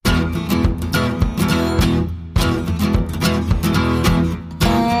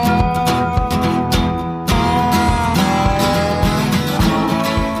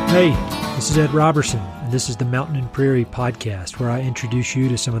Hey, this is Ed Robertson, and this is the Mountain and Prairie podcast, where I introduce you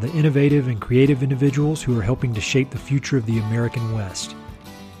to some of the innovative and creative individuals who are helping to shape the future of the American West.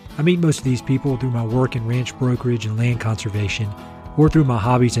 I meet most of these people through my work in ranch brokerage and land conservation, or through my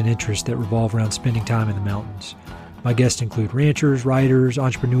hobbies and interests that revolve around spending time in the mountains. My guests include ranchers, writers,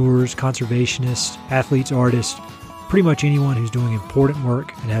 entrepreneurs, conservationists, athletes, artists, pretty much anyone who's doing important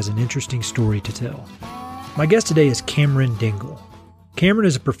work and has an interesting story to tell. My guest today is Camrin Dengel. Camrin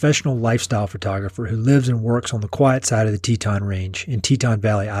is a professional lifestyle photographer who lives and works on the quiet side of the Teton Range in Teton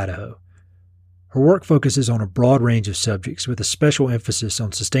Valley, Idaho. Her work focuses on a broad range of subjects with a special emphasis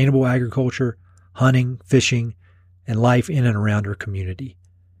on sustainable agriculture, hunting, fishing, and life in and around her community.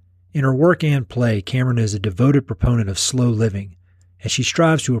 In her work and play, Camrin is a devoted proponent of slow living, and she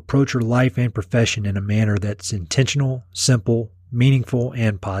strives to approach her life and profession in a manner that's intentional, simple, meaningful,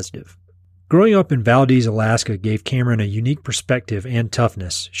 and positive. Growing up in Valdez, Alaska gave Camrin a unique perspective and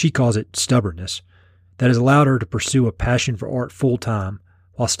toughness, she calls it stubbornness, that has allowed her to pursue a passion for art full-time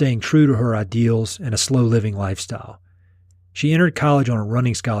while staying true to her ideals and a slow living lifestyle. She entered college on a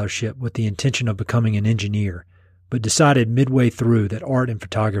running scholarship with the intention of becoming an engineer, but decided midway through that art and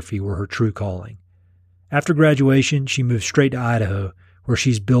photography were her true calling. After graduation, she moved straight to Idaho, where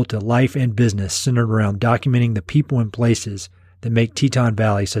she's built a life and business centered around documenting the people and places that make Teton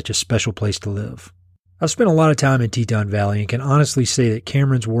Valley such a special place to live. I've spent a lot of time in Teton Valley and can honestly say that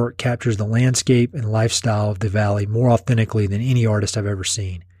Camrin's work captures the landscape and lifestyle of the valley more authentically than any artist I've ever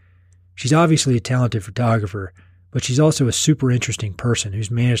seen. She's obviously a talented photographer, but she's also a super interesting person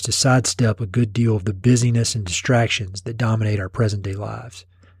who's managed to sidestep a good deal of the busyness and distractions that dominate our present-day lives.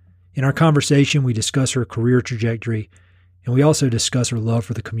 In our conversation, we discuss her career trajectory, and we also discuss her love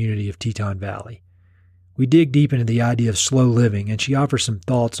for the community of Teton Valley. We dig deep into the idea of slow living, and she offers some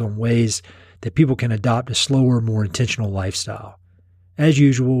thoughts on ways that people can adopt a slower, more intentional lifestyle. As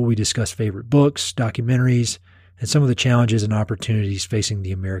usual, we discuss favorite books, documentaries, and some of the challenges and opportunities facing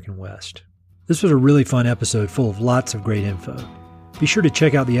the American West. This was a really fun episode full of lots of great info. Be sure to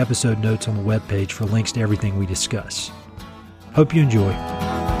check out the episode notes on the webpage for links to everything we discuss. Hope you enjoy.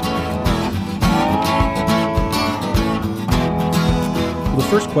 Well, the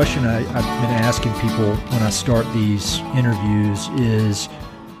first question I've been asking people when I start these interviews is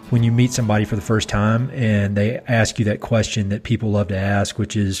when you meet somebody for the first time and they ask you that question that people love to ask,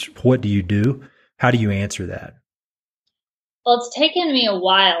 which is, what do you do? How do you answer that? Well, it's taken me a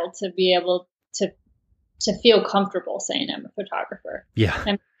while to be able to feel comfortable saying I'm a photographer.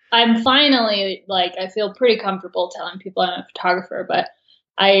 Yeah. I'm finally, I feel pretty comfortable telling people I'm a photographer, but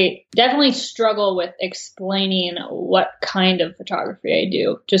I definitely struggle with explaining what kind of photography I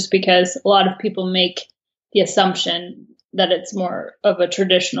do, just because a lot of people make the assumption that it's more of a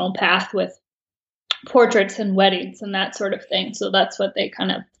traditional path with portraits and weddings and that sort of thing. So that's what they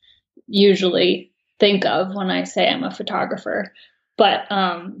kind of usually think of when I say I'm a photographer. But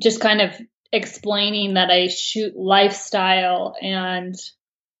just kind of explaining that I shoot lifestyle and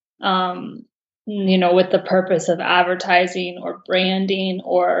with the purpose of advertising or branding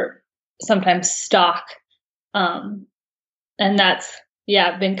or sometimes stock. And that's,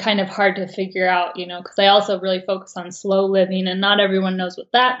 been kind of hard to figure out, because I also really focus on slow living and not everyone knows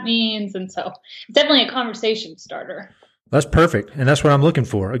what that means. And so it's definitely a conversation starter. That's perfect. And that's what I'm looking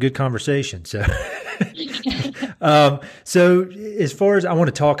for, a good conversation. So, so as far as I want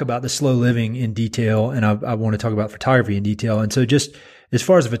to talk about the slow living in detail, and I want to talk about photography in detail. And so just as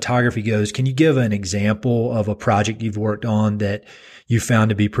far as the photography goes, can you give an example of a project you've worked on that you found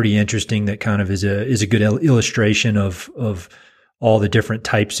to be pretty interesting that kind of is a good illustration of all the different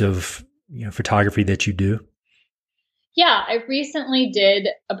types of photography that you do? Yeah, I recently did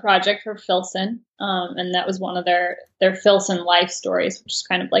a project for Filson, and that was one of their Filson life stories, which is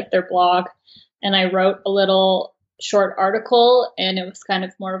kind of like their blog. And I wrote a little short article, and it was kind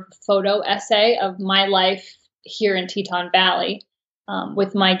of more of a photo essay of my life here in Teton Valley.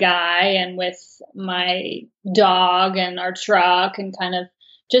 With my guy and with my dog and our truck and kind of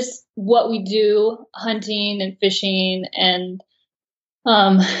just what we do, hunting and fishing and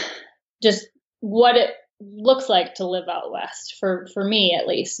just what it looks like to live out west for me at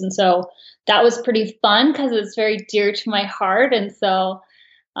least. And so that was pretty fun because it's very dear to my heart. And so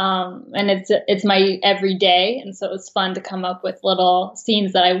and it's my everyday. And so it was fun to come up with little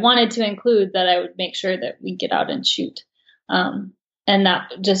scenes that I wanted to include that I would make sure that we get out and shoot. And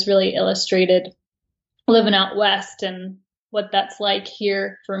that just really illustrated living out west and what that's like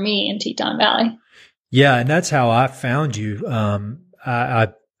here for me in Teton Valley. Yeah, and that's how I found you. I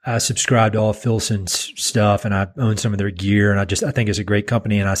subscribe to all Filson's stuff, and I own some of their gear, and I think it's a great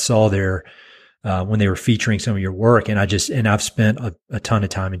company. And I saw their when they were featuring some of your work. And I've spent a ton of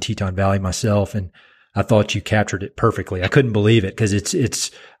time in Teton Valley myself, and I thought you captured it perfectly. I couldn't believe it because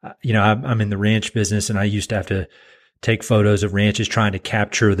it's, I'm in the ranch business, and I used to have to take photos of ranches trying to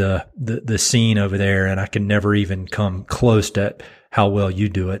capture the scene over there. And I can never even come close to how well you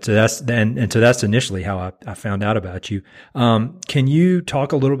do it. So that's initially how I found out about you. Can you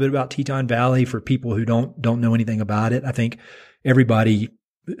talk a little bit about Teton Valley for people who don't know anything about it? I think everybody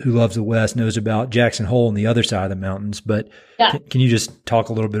who loves the West knows about Jackson Hole on the other side of the mountains, but can you just talk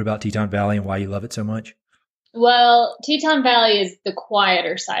a little bit about Teton Valley and why you love it so much? Well, Teton Valley is the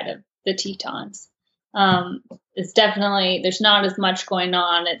quieter side of the Tetons. It's definitely, there's not as much going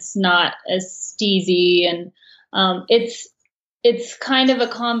on. It's not as steezy, and it's kind of a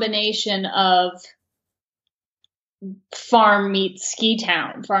combination of farm meets ski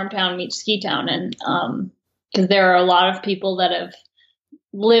town, farm town meets ski town. And because there are a lot of people that have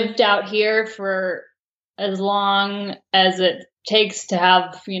lived out here for as long as it takes to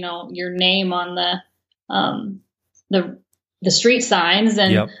have, your name on the street signs.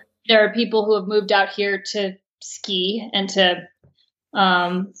 And there are people who have moved out here to ski and to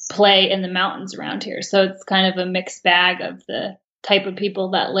play in the mountains around here. So it's kind of a mixed bag of the type of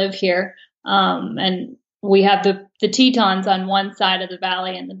people that live here. And we have the Tetons on one side of the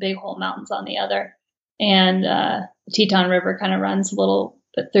valley and the Big Hole Mountains on the other. And the Teton River kind of runs a little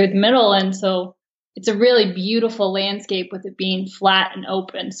bit through the middle. And so it's a really beautiful landscape with it being flat and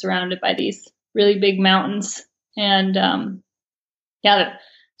open, surrounded by these really big mountains. And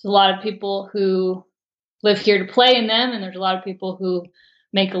there's a lot of people who live here to play in them, and there's a lot of people who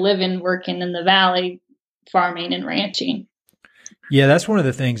make a living working in the valley, farming and ranching. Yeah, that's one of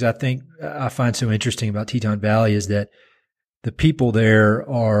the things I think I find so interesting about Teton Valley is that the people there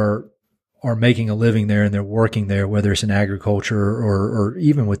are making a living there, and they're working there, whether it's in agriculture or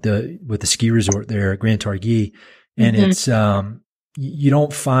even with the ski resort there at Grand Targhee. And it's you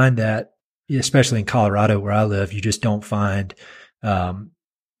don't find that, especially in Colorado where I live, you just don't find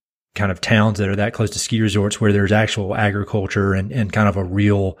kind of towns that are that close to ski resorts where there's actual agriculture and kind of a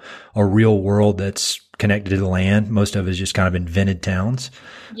real world that's connected to the land. Most of it is just kind of invented towns.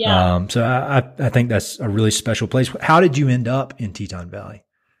 Yeah. So I think that's a really special place. How did you end up in Teton Valley?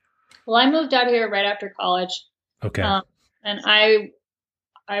 Well, I moved out here right after college. Okay. And I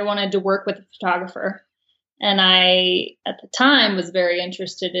wanted to work with a photographer, and I, at the time, was very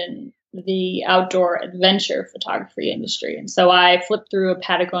interested in the outdoor adventure photography industry. And so I flipped through a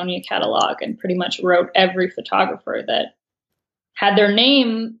Patagonia catalog and pretty much wrote every photographer that had their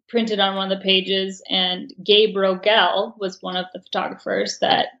name printed on one of the pages. And Gabe Rogel was one of the photographers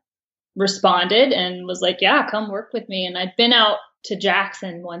that responded and was like, yeah, come work with me. And I'd been out to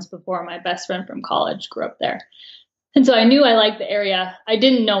Jackson once before. My best friend from college grew up there. And so I knew I liked the area. I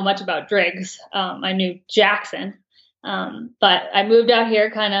didn't know much about Driggs. I knew Jackson. But I moved out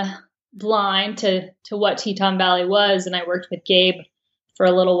here kind of blind to what Teton Valley was. And I worked with Gabe for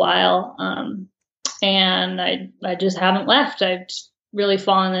a little while. And I just haven't left. I've just really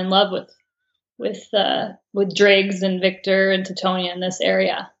fallen in love with Driggs and Victor and Teutonia in this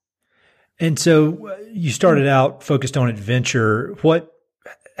area. And so you started out focused on adventure.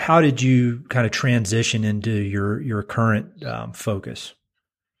 How did you kind of transition into your current focus?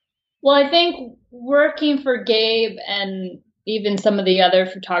 Well, I think working for Gabe and even some of the other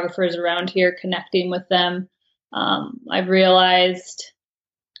photographers around here, connecting with them, I've realized,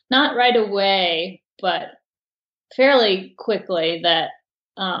 not right away, but fairly quickly, that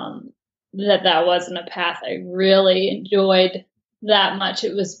that wasn't a path I really enjoyed that much.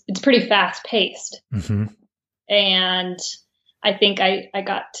 It's pretty fast paced. Mm-hmm. And I think I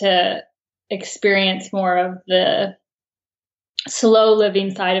got to experience more of the slow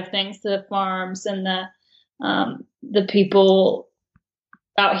living side of things, the farms and the people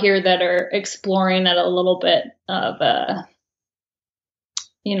out here that are exploring at a little bit of a,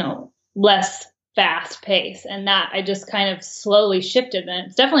 less fast pace. And that I just kind of slowly shifted. And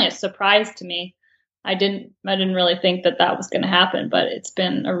it's definitely a surprise to me. I didn't really think that was going to happen, but it's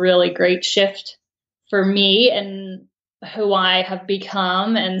been a really great shift for me and who I have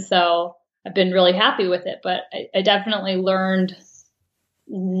become. And so I've been really happy with it, but I definitely learned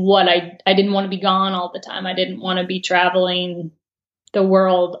what I didn't want to be gone all the time. I didn't want to be traveling the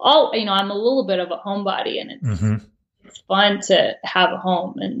world. I'm a little bit of a homebody, and it's fun to have a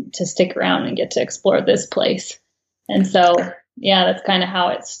home and to stick around and get to explore this place. And so, yeah, that's kind of how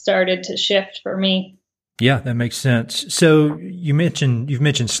it started to shift for me. Yeah, that makes sense. So you've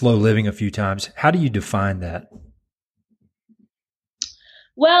mentioned slow living a few times. How do you define that?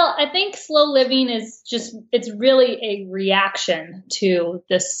 Well, I think slow living is it's really a reaction to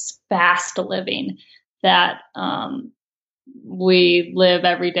this fast living that we live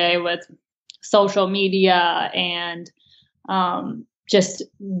every day with social media and just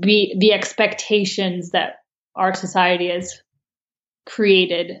the expectations that our society has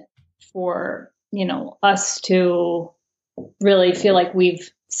created for, us to really feel like we've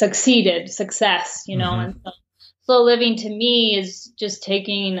success, Mm-hmm. and so slow living to me is just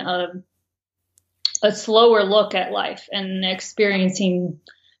taking a slower look at life and experiencing,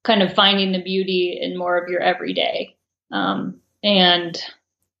 kind of finding the beauty in more of your everyday. And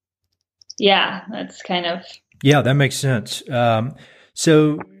yeah, that's kind of. Yeah, that makes sense.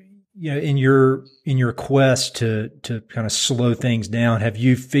 So, in your quest to kind of slow things down, have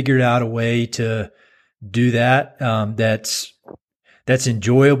you figured out a way to do that? That's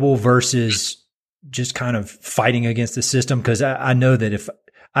enjoyable versus just kind of fighting against the system. Because I know that if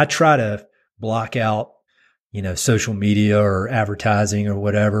I try to block out, social media or advertising or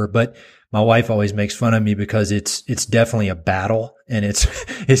whatever, but my wife always makes fun of me because it's definitely a battle, and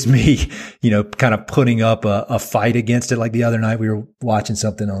it's me, kind of putting up a fight against it. Like the other night we were watching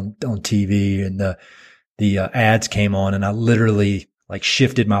something on TV, and the ads came on, and I literally like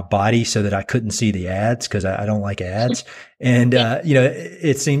shifted my body so that I couldn't see the ads because I don't like ads. And, Yeah.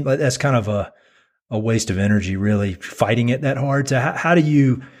 it seemed like that's kind of a waste of energy, really fighting it that hard. So how do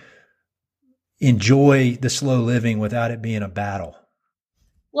you enjoy the slow living without it being a battle?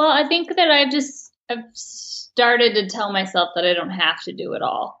 Well, I think that I've started to tell myself that I don't have to do it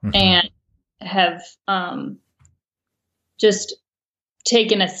all, Mm-hmm. and have just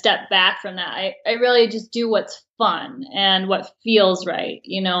taken a step back from that. I really just do what's fun and what feels right,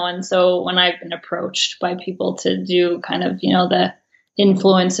 and so when I've been approached by people to do kind of, the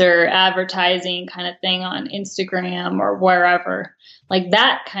influencer advertising kind of thing on Instagram or wherever, like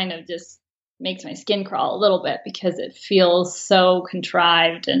that kind of just makes my skin crawl a little bit because it feels so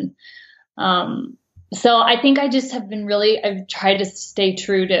contrived. And so I think I just have been I've tried to stay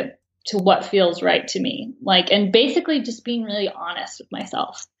true to what feels right to me, like, and basically just being really honest with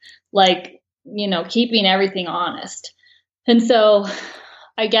myself, like, keeping everything honest. And so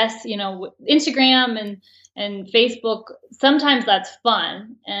I guess, Instagram and Facebook, sometimes that's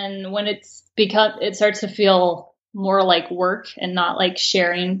fun. And when it starts to feel more like work and not like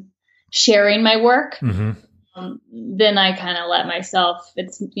sharing my work, Mm-hmm. then I kind of let myself,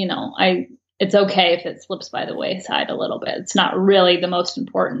 it's okay if it slips by the wayside a little bit. It's not really the most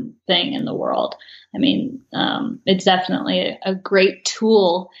important thing in the world. I mean, it's definitely a great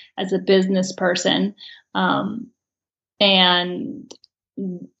tool as a business person. And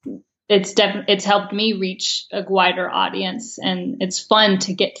it's helped me reach a wider audience, and it's fun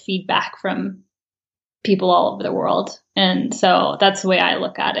to get feedback from people all over the world. And so that's the way I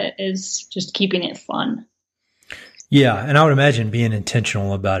look at it, is just keeping it fun. Yeah, and I would imagine being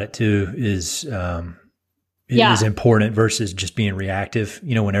intentional about it too is Yeah. important versus just being reactive.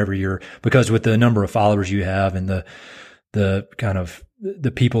 Whenever because with the number of followers you have and the kind of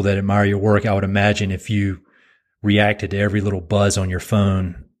the people that admire your work, I would imagine if you reacted to every little buzz on your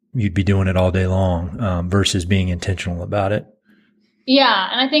phone, you'd be doing it all day long, versus being intentional about it. Yeah,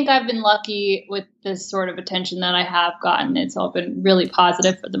 and I think I've been lucky with this sort of attention that I have gotten. It's all been really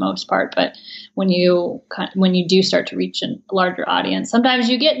positive for the most part. But when you do start to reach a larger audience, sometimes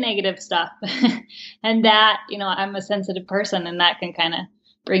you get negative stuff, and that, I'm a sensitive person, and that can kind of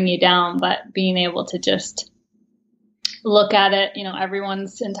bring you down. But being able to just look at it,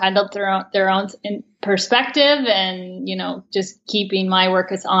 everyone's entitled to their own perspective, and, just keeping my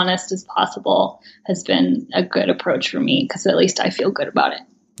work as honest as possible has been a good approach for me, because at least I feel good about it.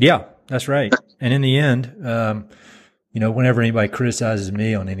 Yeah, that's right. And in the end, whenever anybody criticizes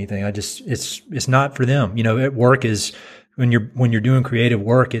me on anything, it's not for them. At work is when you're doing creative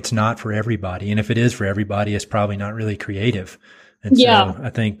work, it's not for everybody. And if it is for everybody, it's probably not really creative. And Yeah. so I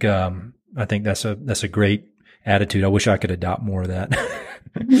think that's a great attitude. I wish I could adopt more of that.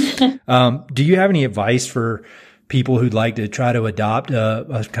 Do you have any advice for people who'd like to try to adopt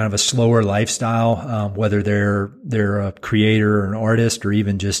a kind of a slower lifestyle, whether they're a creator or an artist, or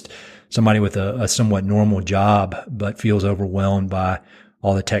even just somebody with a somewhat normal job but feels overwhelmed by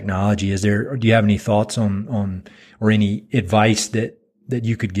all the technology? Do you have any thoughts on or any advice that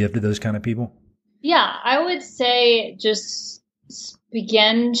you could give to those kind of people? Yeah, I would say just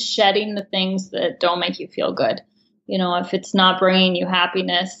begin shedding the things that don't make you feel good. If it's not bringing you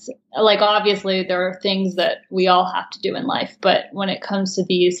happiness, like, obviously there are things that we all have to do in life, but when it comes to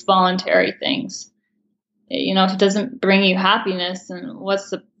these voluntary things, if it doesn't bring you happiness, then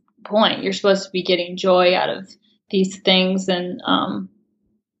what's the point? You're supposed to be getting joy out of these things. And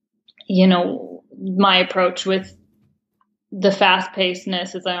my approach with the fast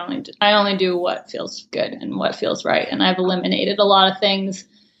pacedness is I only do what feels good and what feels right. And I've eliminated a lot of things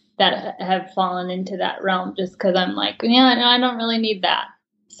that have fallen into that realm just because I'm like, I don't really need that.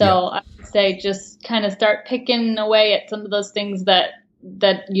 So I would say just kind of start picking away at some of those things that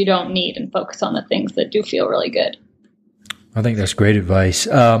you don't need and focus on the things that do feel really good. I think that's great advice.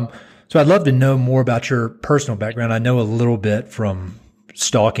 So I'd love to know more about your personal background. I know a little bit from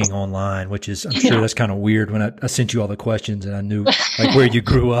stalking online, which is, I'm sure that's kind of weird when I sent you all the questions and I knew like where you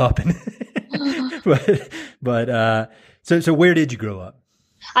grew up. So where did you grow up?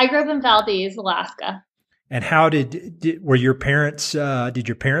 I grew up in Valdez, Alaska. And how were your parents, did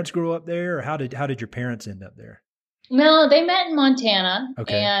your parents grow up there, or how did your parents end up there? No, they met in Montana.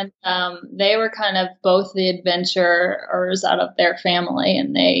 Okay. And they were kind of both the adventurers out of their family,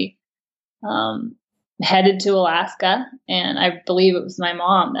 and they headed to Alaska. And I believe it was my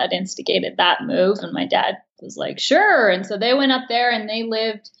mom that instigated that move, and my dad was like, sure. And so they went up there and they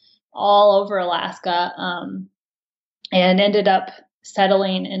lived all over Alaska, and ended up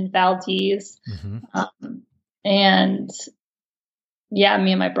settling in Valdez. Mm-hmm. And yeah,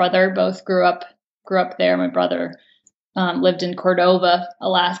 me and my brother both grew up there. My brother lived in Cordova,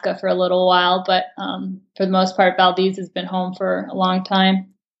 Alaska for a little while, but for the most part, Valdez has been home for a long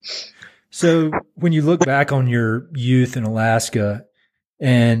time. So when you look back on your youth in Alaska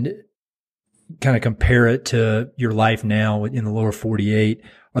and kind of compare it to your life now in the lower 48,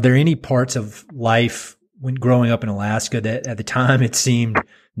 are there any parts of life when growing up in Alaska that at the time it seemed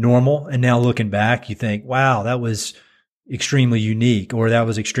normal, and now looking back, you think, wow, that was extremely unique, or that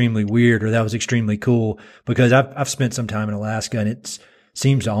was extremely weird, or that was extremely cool? Because I've spent some time in Alaska, and it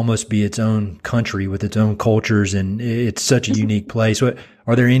seems to almost be its own country with its own cultures, and it's such a unique place.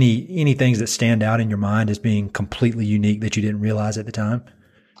 Are there any things that stand out in your mind as being completely unique that you didn't realize at the time?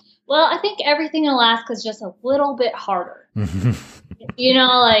 Well, I think everything in Alaska is just a little bit harder.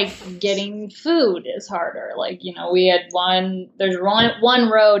 Like getting food is harder. Like, we had there's one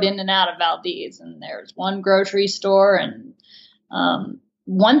road in and out of Valdez, and there's one grocery store. And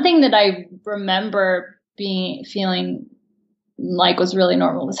one thing that I remember feeling like was really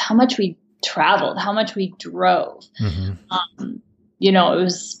normal was how much we traveled, how much we drove. Mm-hmm. It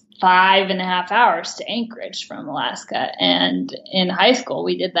was 5.5 hours to Anchorage from Alaska. And in high school,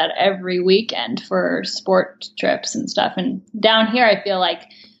 we did that every weekend for sport trips and stuff. And down here, I feel like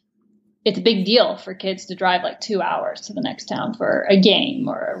it's a big deal for kids to drive like 2 hours to the next town for a game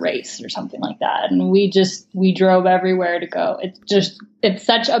or a race or something like that. And we drove everywhere to go. It's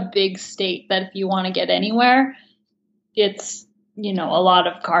such a big state that if you want to get anywhere, it's, a lot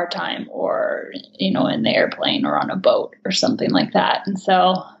of car time or, in the airplane or on a boat or something like that. And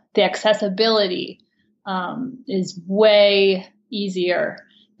so the accessibility is way easier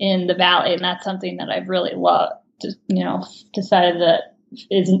in the valley, and that's something that I've really loved. Decided that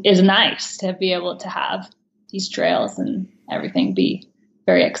is nice to be able to have these trails and everything be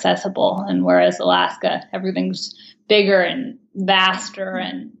very accessible. And whereas Alaska, everything's bigger and vaster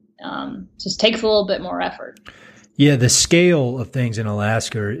and just takes a little bit more effort. Yeah, the scale of things in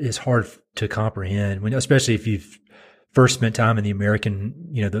Alaska is hard to comprehend, especially if you've first spent time in the American,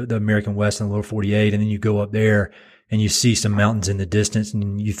 the American West and the lower 48, and then you go up there and you see some mountains in the distance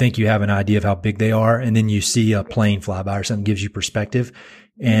and you think you have an idea of how big they are. And then you see a plane fly by or something, gives you perspective.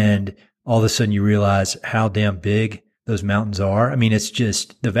 And all of a sudden you realize how damn big those mountains are. I mean, it's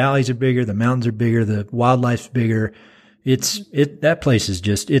just the valleys are bigger, the mountains are bigger, the wildlife's bigger. That place is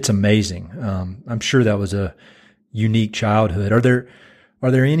it's amazing. I'm sure that was a unique childhood.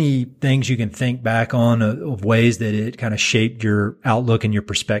 Are there any things you can think back on of ways that it kind of shaped your outlook and your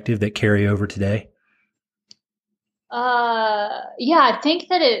perspective that carry over today? Yeah, I think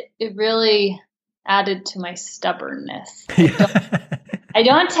that it really added to my stubbornness. I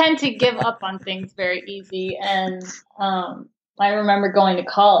don't tend to give up on things very easy. And I remember going to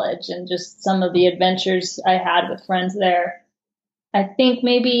college and just some of the adventures I had with friends there. I think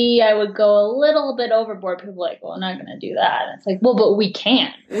maybe I would go a little bit overboard. People are like, well, I'm not going to do that. And it's like, well, but we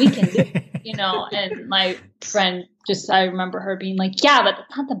can do it, and my friend I remember her being like, yeah, but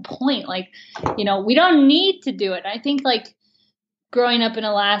that's not the point. Like, we don't need to do it. I think like growing up in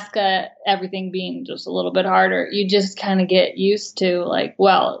Alaska, everything being just a little bit harder, you just kind of get used to like,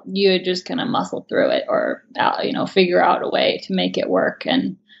 well, you just kind of muscle through it or, figure out a way to make it work.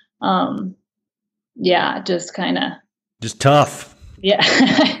 And, just kind of. Just tough. Yeah.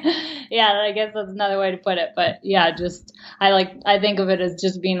 Yeah, I guess that's another way to put it. But yeah, I think of it as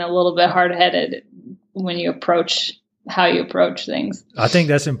just being a little bit hard-headed when you approach how you approach things. I think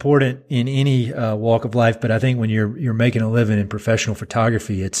that's important in any walk of life, but I think when you're making a living in professional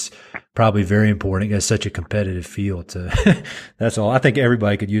photography, it's probably very important. It's such a competitive field. That's all. I think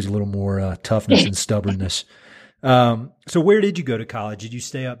everybody could use a little more toughness and stubbornness. So where did you go to college? Did you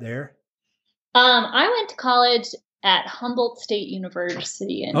stay up there? I went to college at Humboldt State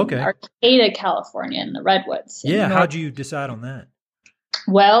University in Arcata, California, in the Redwoods. Yeah. How'd you decide on that?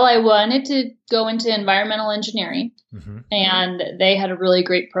 Well, I wanted to go into environmental engineering, and they had a really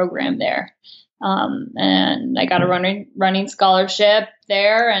great program there. And I got a running scholarship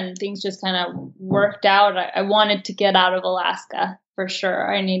there, and things just kind of worked out. I wanted to get out of Alaska for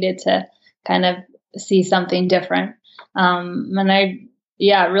sure. I needed to kind of see something different. And I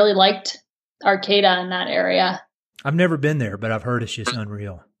really liked Arcata in that area. I've never been there, but I've heard it's just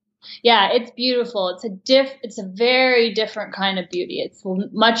unreal. Yeah, it's beautiful. It's a very different kind of beauty. It's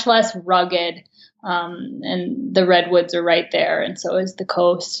much less rugged, and the redwoods are right there, and so is the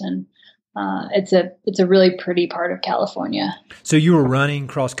coast. And it's a really pretty part of California. So you were running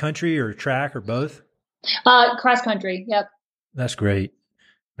cross country or track or both? Cross country. Yep. That's great,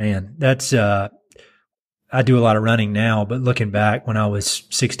 man. That's I do a lot of running now, but looking back when I was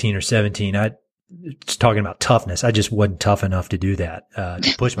 16 or 17, it's talking about toughness. I just wasn't tough enough to do that,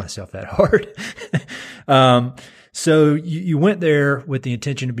 to push myself that hard. So you went there with the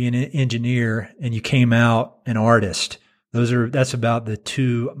intention of being an engineer, and you came out an artist. That's about the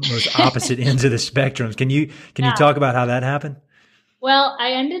two most opposite ends of the spectrums. Can you talk about how that happened? Well,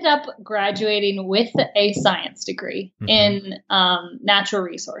 I ended up graduating with a science degree in natural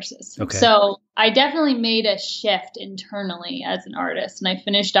resources. Okay. So I definitely made a shift internally as an artist, and I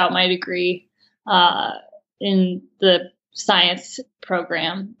finished out my degree in the science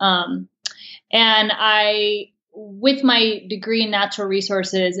program. And with my degree in natural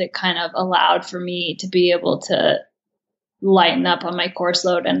resources, it kind of allowed for me to be able to lighten up on my course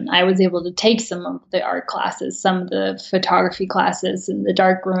load. And I was able to take some of the art classes, some of the photography classes in the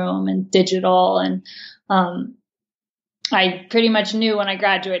dark room and digital. And I pretty much knew when I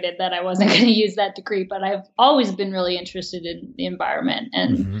graduated that I wasn't going to use that degree, but I've always been really interested in the environment.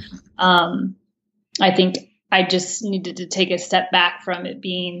 And I think I just needed to take a step back from it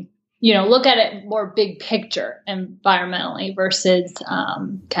being, look at it more big picture environmentally versus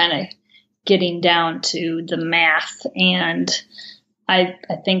kind of getting down to the math. And I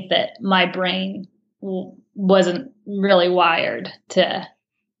think that my brain wasn't really wired to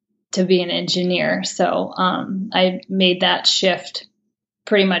be an engineer. So I made that shift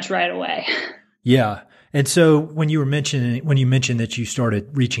pretty much right away. Yeah. And so when you mentioned that you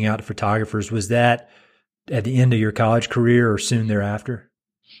started reaching out to photographers, was that at the end of your college career or soon thereafter?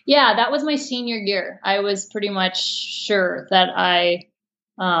 Yeah, that was my senior year. I was pretty much sure that I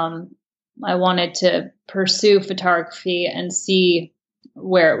wanted to pursue photography and see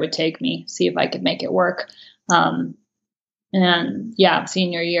where it would take me, see if I could make it work. And yeah,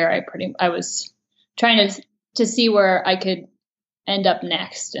 senior year, I was trying to see where I could end up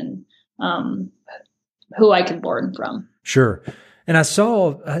next and who I could learn from. Sure. And I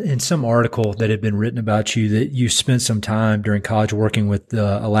saw in some article that had been written about you that you spent some time during college working with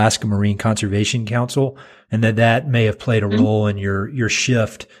the Alaska Marine Conservation Council, and that may have played a role in your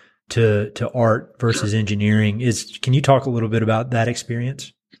shift to art versus engineering. Can you talk a little bit about that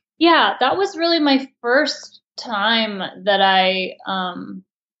experience? Yeah, that was really my first time that I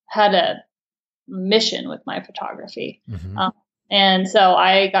had a mission with my photography. And so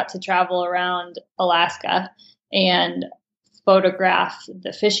I got to travel around Alaska and photograph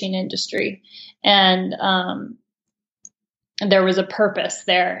the fishing industry. And there was a purpose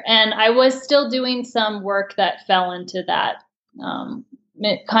there. And I was still doing some work that fell into that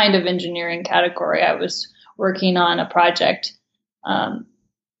kind of engineering category. I was working on a project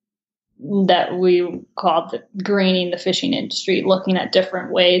that we called greening the fishing industry, looking at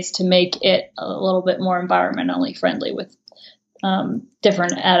different ways to make it a little bit more environmentally friendly with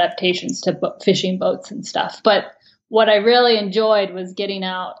different adaptations to fishing boats and stuff. But what I really enjoyed was getting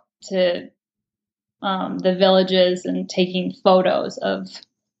out to the villages and taking photos of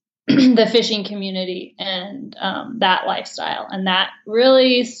the fishing community and that lifestyle. And that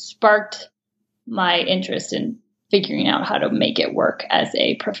really sparked my interest in figuring out how to make it work as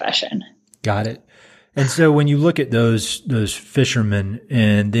a profession. Got it. And so when you look at those fishermen,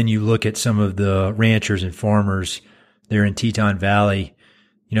 and then you look at some of the ranchers and farmers there in Teton Valley,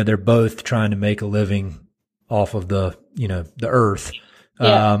 they're both trying to make a living off of the earth.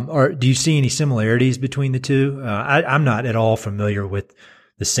 Yeah. Or do you see any similarities between the two? I'm not at all familiar with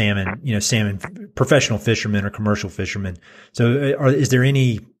the salmon professional fishermen or commercial fishermen. So is there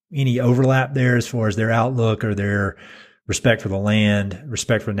any overlap there as far as their outlook or their respect for the land,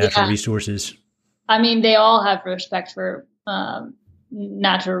 respect for natural resources? I mean, they all have respect for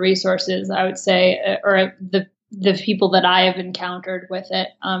natural resources, I would say, or the people that I have encountered with it,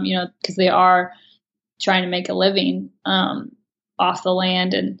 because they are trying to make a living off the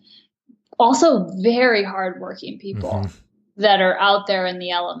land, and also very hardworking people that are out there in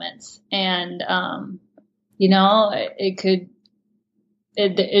the elements. And,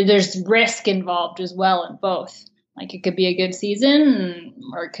 there's risk involved as well in both. Like it could be a good season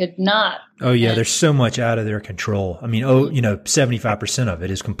or it could not. Oh yeah. There's so much out of their control. I mean, 75% of it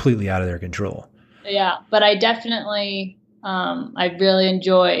is completely out of their control. Yeah. But I definitely, I really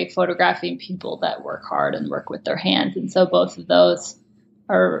enjoy photographing people that work hard and work with their hands. And so both of those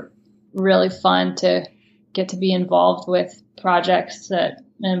are really fun to get to be involved with projects that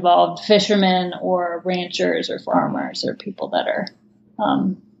involved fishermen or ranchers or farmers or people that are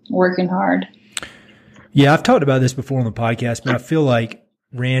working hard. Yeah, I've talked about this before on the podcast, but I feel like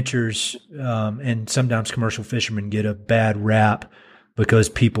ranchers and sometimes commercial fishermen get a bad rap because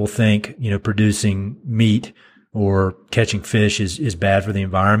people think, producing meat or catching fish is bad for the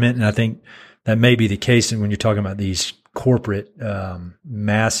environment. And I think that may be the case when you're talking about these corporate,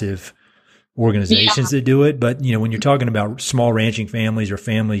 massive organizations that do it. But, when you're talking about small ranching families or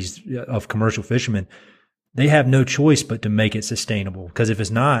families of commercial fishermen, they have no choice but to make it sustainable, because if it's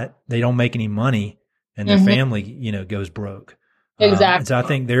not, they don't make any money and their family, goes broke. Exactly. And so I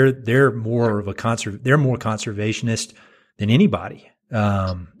think they're more conservationist than anybody.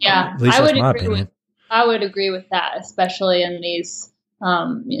 At least that's my opinion. I would agree with that, especially in these,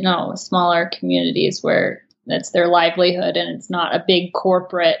 smaller communities where that's their livelihood and it's not a big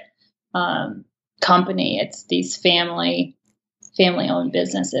corporate company. It's these family-owned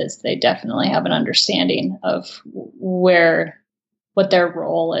businesses. They definitely have an understanding of what their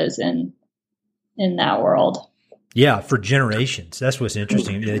role is in that world. Yeah, for generations. That's what's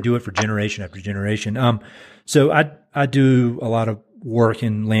interesting. They do it for generation after generation. So I do a lot of work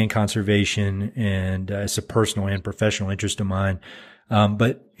in land conservation, and it's a personal and professional interest of mine.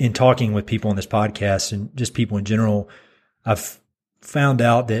 But in talking with people on this podcast and just people in general, I've found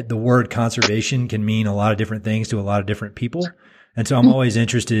out that the word conservation can mean a lot of different things to a lot of different people. And so I'm always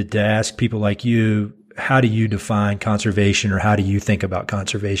interested to ask people like you, how do you define conservation, or how do you think about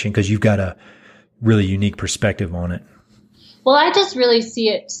conservation? Because you've got a really unique perspective on it. Well, I just really see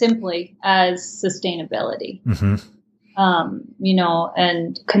it simply as sustainability,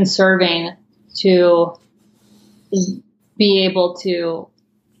 and conserving to be able to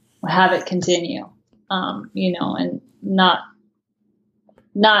have it continue, and not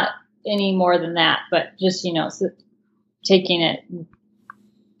any more than that, but just, taking it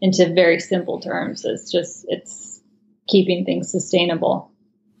into very simple terms. It's keeping things sustainable.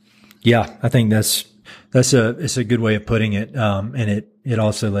 Yeah, I think it's a good way of putting it. And it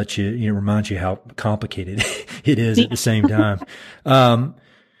also lets you, reminds you how complicated it is at the same time.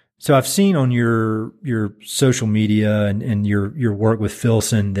 So I've seen on your social media and your work with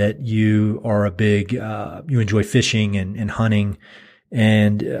Filson that you are a big, you enjoy fishing and hunting.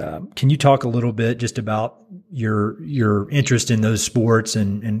 And, can you talk a little bit just about your interest in those sports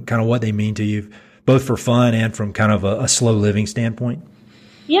and kind of what they mean to you, both for fun and from kind of a slow living standpoint?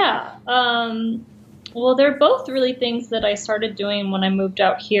 Yeah. Well, they're both really things that I started doing when I moved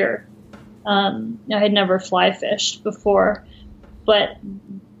out here. I had never fly fished before, but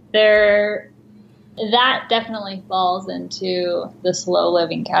that definitely falls into the slow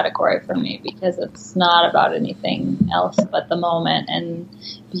living category for me, because it's not about anything else but the moment and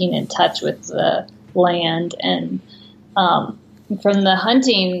being in touch with the land. And from the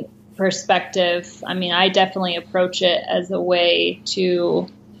hunting perspective, I definitely approach it as a way to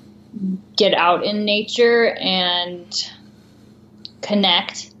get out in nature and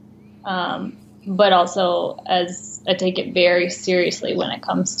connect, but also as I take it very seriously when it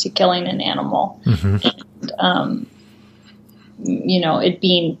comes to killing an animal. And, it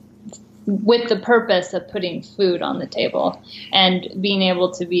being with the purpose of putting food on the table and being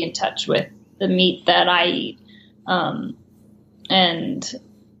able to be in touch with the meat that I eat, and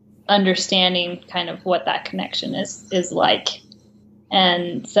understanding kind of what that connection is like.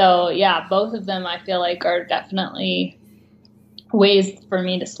 And so, yeah, both of them I feel like are definitely ways for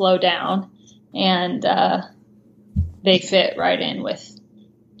me to slow down, and they fit right in with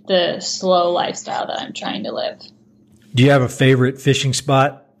the slow lifestyle that I'm trying to live. Do you have a favorite fishing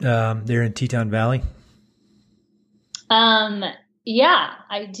spot there in Teton Valley? Yeah,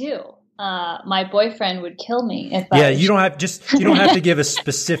 I do. My boyfriend would kill me if I. Yeah, you don't have to give a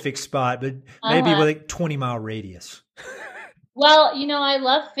specific spot, but maybe with a 20-mile radius. Well, I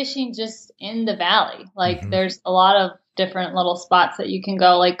love fishing just in the valley. Like there's a lot of different little spots that you can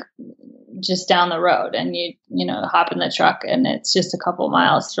go. Like just down the road, and you know, hop in the truck, and it's just a couple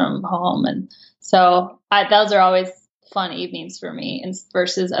miles from home. And so those are always fun evenings for me, and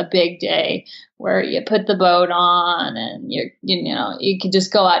versus a big day where you put the boat on and you know, you could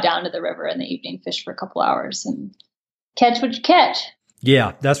just go out down to the river in the evening, fish for a couple hours and catch what you catch.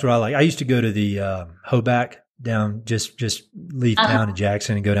 Yeah, that's what I like. I used to go to the Hoback down, just leave town in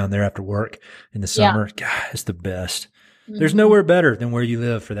Jackson and go down there after work in the summer. Yeah. God, it's the best. Mm-hmm. There's nowhere better than where you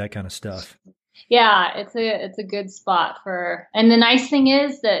live for that kind of stuff. Yeah, it's a good spot for, and the nice thing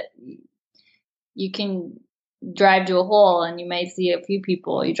is that you can drive to a hole and you may see a few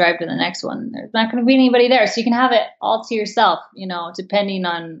people. You drive to the next one, there's not going to be anybody there, so you can have it all to yourself, you know, depending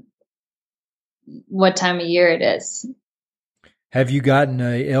on what time of year it is. Have you gotten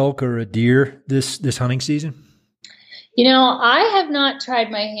a elk or a deer this hunting season? You know, I have not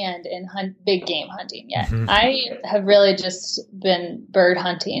tried my hand in big game hunting yet. Mm-hmm. I have really just been bird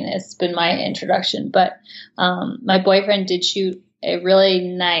hunting. It's been my introduction. But my boyfriend did shoot a really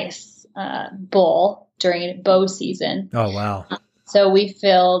nice bull during bow season. Oh, wow. So we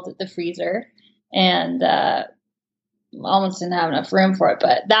filled the freezer and almost didn't have enough room for it.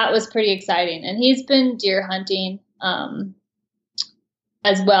 But that was pretty exciting. And he's been deer hunting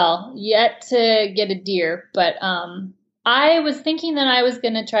as well. Yet to get a deer. But I was thinking that I was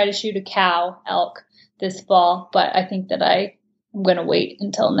going to try to shoot a cow elk this fall, but I think that I'm going to wait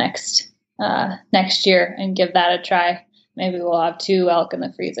until next year and give that a try. Maybe we'll have 2 elk in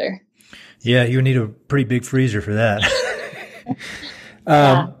the freezer. Yeah, you need a pretty big freezer for that.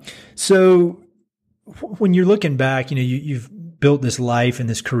 Yeah. So when you're looking back, you know, you've built this life and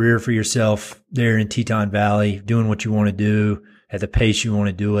this career for yourself there in Teton Valley, doing what you want to do at the pace you want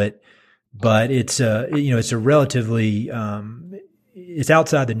to do it. But it's it's a relatively, it's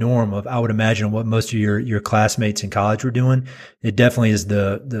outside the norm of, I would imagine, what most of your classmates in college were doing. It definitely is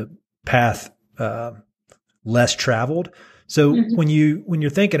the path, less traveled. So mm-hmm. when you're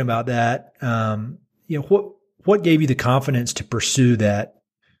thinking about that, you know, what gave you the confidence to pursue that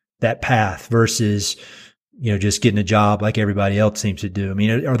path versus, you know, just getting a job like everybody else seems to do? I mean,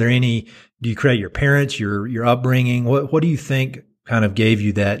 do you credit your parents, your upbringing? What do you think kind of gave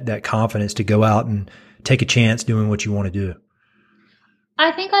you that confidence to go out and take a chance doing what you want to do?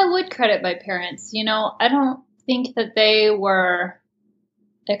 I think I would credit my parents. You know, I don't think that they were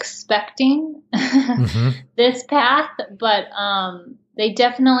expecting mm-hmm. this path, but they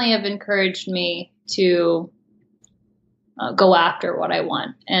definitely have encouraged me to go after what I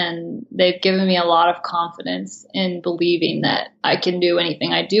want. And they've given me a lot of confidence in believing that I can do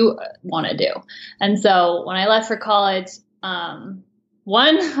anything I do want to do. And so when I left for college,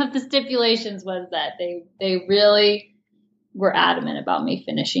 one of the stipulations was that they really were adamant about me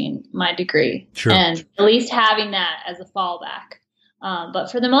finishing my degree. Sure. And at least having that as a fallback.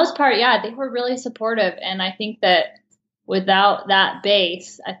 But for the most part, yeah, they were really supportive. And I think that without that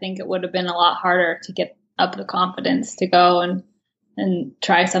base, I think it would have been a lot harder to get up the confidence to go and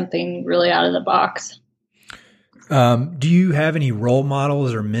try something really out of the box. Do you have any role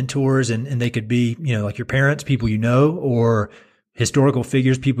models or mentors, and they could be, you know, like your parents, people you know, or historical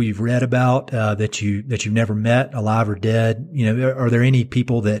figures, people you've read about, that you've never met, alive or dead? You know, are there any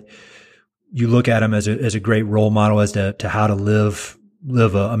people that you look at them as a great role model as to how to live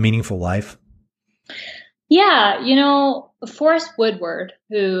a meaningful life? Yeah. You know, Forrest Woodward,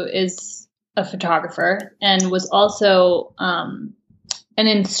 who is a photographer and was also, an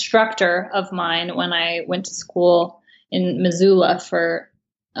instructor of mine when I went to school in Missoula for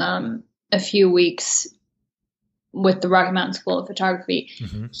a few weeks with the Rocky Mountain School of Photography.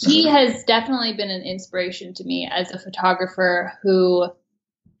 Mm-hmm. He has definitely been an inspiration to me as a photographer who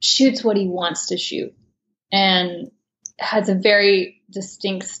shoots what he wants to shoot and has a very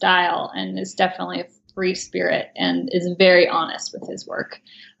distinct style and is definitely a free spirit and is very honest with his work.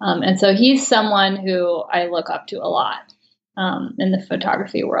 And so he's someone who I look up to a lot. In the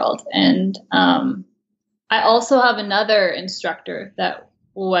photography world. And I also have another instructor that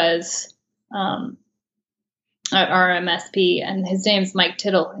was at RMSP, and his name's Mike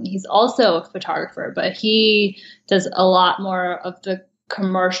Tittle, and he's also a photographer, but he does a lot more of the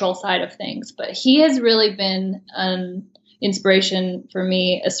commercial side of things. But he has really been an inspiration for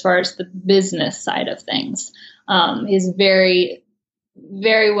me as far as the business side of things. He's very,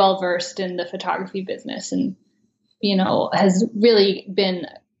 very well versed in the photography business, and you know, has really been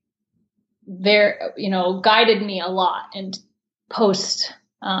there, you know, guided me a lot in post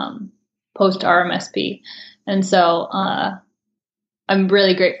RMSP. And so, I'm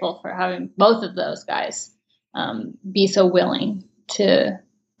really grateful for having both of those guys, be so willing to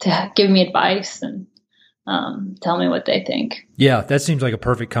give me advice and, tell me what they think. Yeah, that seems like a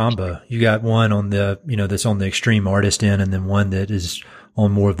perfect combo. You got one on the, that's on the extreme artist end, and then one that is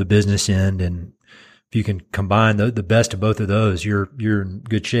on more of the business end. And if you can combine the best of both of those, you're in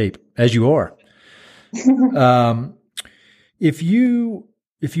good shape, as you are. If you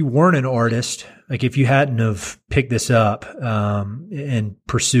weren't an artist, like if you hadn't have picked this up and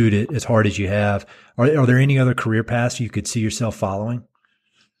pursued it as hard as you have, are there any other career paths you could see yourself following?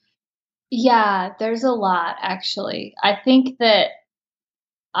 Yeah, there's a lot, actually. I think that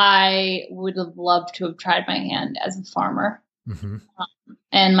I would have loved to have tried my hand as a farmer. Mm-hmm.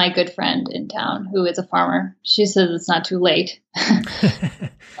 And my good friend in town, who is a farmer, she says it's not too late.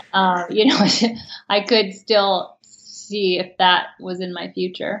 I could still see if that was in my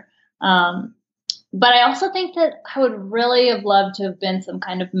future. But I also think that I would really have loved to have been some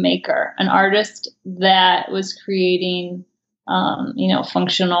kind of maker, an artist that was creating,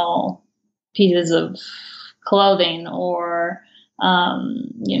 functional pieces of clothing, or,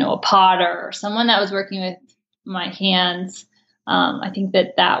 a potter, or someone that was working with my hands. I think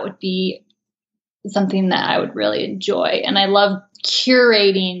that would be something that I would really enjoy. And I love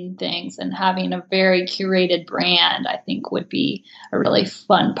curating things, and having a very curated brand, I think, would be a really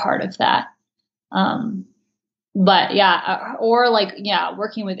fun part of that. But yeah, or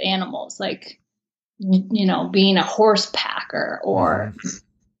working with animals, like, being a horse packer, or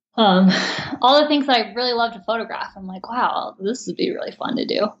all the things that I really love to photograph. I'm like, wow, this would be really fun to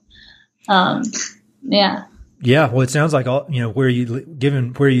do. Yeah. Yeah. Well, it sounds like given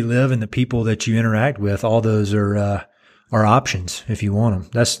where you live and the people that you interact with, all those are options if you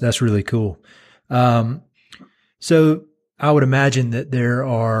want them. That's really cool. So I would imagine that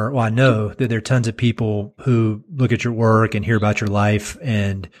I know that there are tons of people who look at your work and hear about your life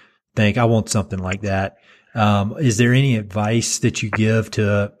and think, I want something like that. Is there any advice that you give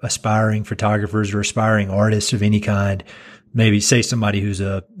to aspiring photographers or aspiring artists of any kind? Maybe say somebody who's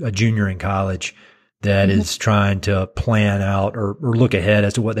a junior in college that mm-hmm. is trying to plan out or look ahead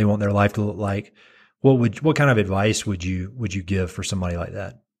as to what they want their life to look like. What kind of advice would you give for somebody like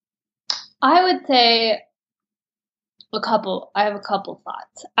that? I would say I have a couple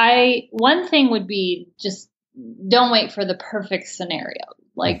thoughts. One thing would be, just don't wait for the perfect scenario.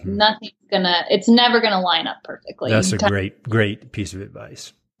 Like mm-hmm. It's never gonna line up perfectly. That's a great piece of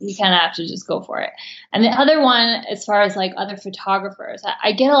advice. You kind of have to just go for it. And the other one, as far as like other photographers,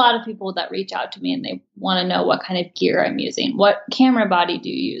 I get a lot of people that reach out to me and they want to know what kind of gear I'm using. What camera body do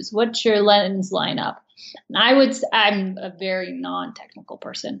you use? What's your lens lineup? And I'm a very non-technical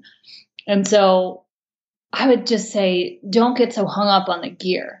person. And so I would just say, don't get so hung up on the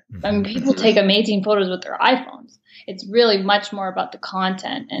gear. I mean, people take amazing photos with their iPhones. It's really much more about the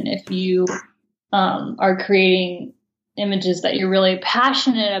content. And if you are creating images that you're really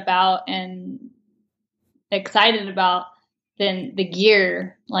passionate about and excited about, then the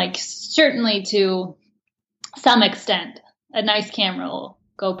gear, like, certainly to some extent, a nice camera will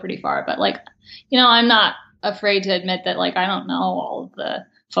go pretty far. But like, I'm not afraid to admit that, like, I don't know all of the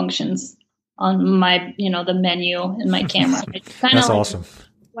functions on my, the menu in my camera. It's kind of awesome.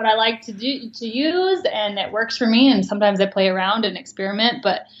 What I like to use, and it works for me. And sometimes I play around and experiment,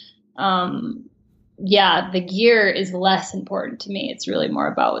 but, the gear is less important to me. It's really more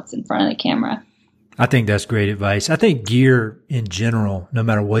about what's in front of the camera. I think that's great advice. I think gear in general, no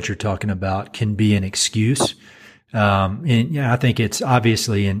matter what you're talking about, can be an excuse. And I think it's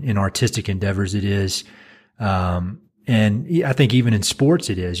obviously in artistic endeavors, it is. And I think even in sports,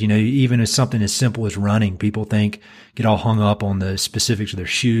 it is, even as something as simple as running, people get all hung up on the specifics of their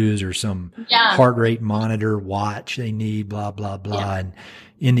shoes or some heart rate monitor, watch they need, blah, blah, blah. Yeah. And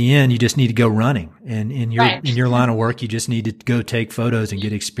in the end, you just need to go running. And in your line of work, you just need to go take photos and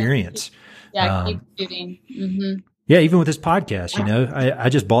get experience. Yeah. Keep shooting. Mm-hmm. Yeah. Even with this podcast, I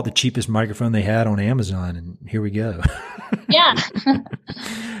just bought the cheapest microphone they had on Amazon, and here we go. Yeah.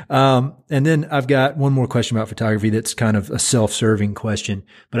 And then I've got one more question about photography that's kind of a self-serving question,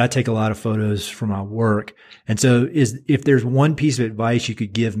 but I take a lot of photos for my work. And so if there's one piece of advice you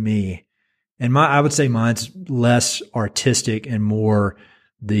could give me, and I would say mine's less artistic and more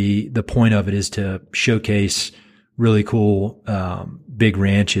the point of it is to showcase really cool, big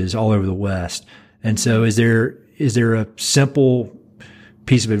ranches all over the West. And so is there a simple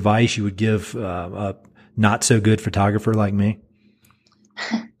piece of advice you would give, a not so good photographer like me?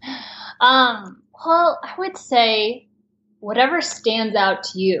 Well, I would say whatever stands out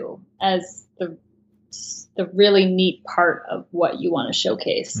to you as the really neat part of what you want to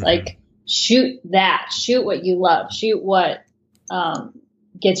showcase. Mm-hmm. Like, shoot what you love, shoot what,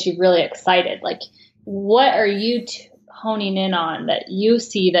 gets you really excited. Like, what are you honing in on that you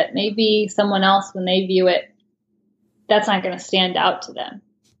see that maybe someone else, when they view it, that's not going to stand out to them.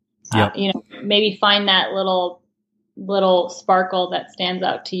 Yep. Maybe find that little sparkle that stands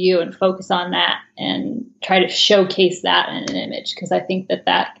out to you and focus on that and try to showcase that in an image. Cause I think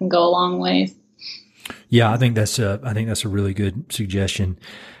that can go a long ways. Yeah. I think that's a really good suggestion.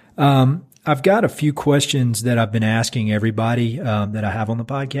 I've got a few questions that I've been asking everybody, that I have on the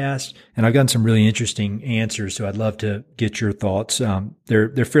podcast, and I've gotten some really interesting answers. So I'd love to get your thoughts.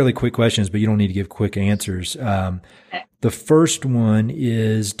 They're fairly quick questions, but you don't need to give quick answers. Okay. The first one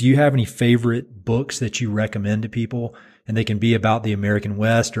is, do you have any favorite books that you recommend to people? And they can be about the American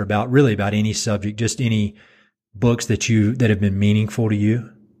West or about any subject, just any books that have been meaningful to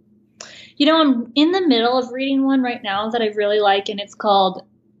you. I'm in the middle of reading one right now that I really like, and it's called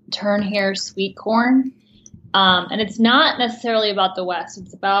Turn Here, Sweet Corn. And it's not necessarily about the West.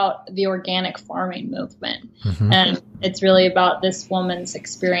 It's about the organic farming movement. Mm-hmm. And it's really about this woman's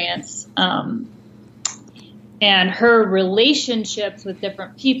experience, and her relationships with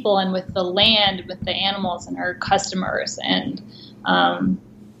different people and with the land, with the animals and her customers. And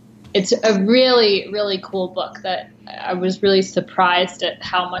it's a really, really cool book that I was really surprised at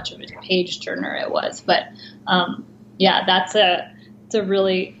how much of a page turner it was. But it's a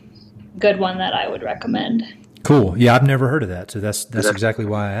really good one that I would recommend. Cool. Yeah, I've never heard of that. So that's exactly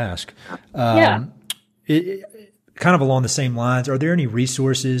why I ask. It kind of along the same lines, are there any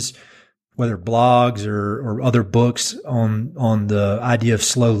resources, whether blogs or other books on the idea of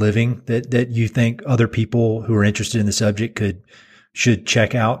slow living that you think other people who are interested in the subject should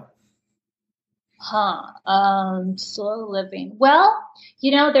check out? Slow living. Well,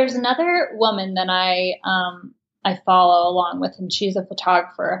 there's another woman that I follow along with, and she's a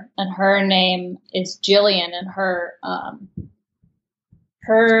photographer, and her name is Jillian, and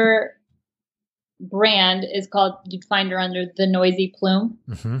her brand is called, you'd find her under The Noisy Plume.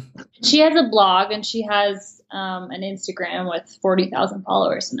 Mm-hmm. She has a blog, and she has an Instagram with 40,000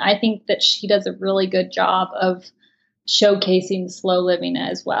 followers. And I think that she does a really good job of showcasing slow living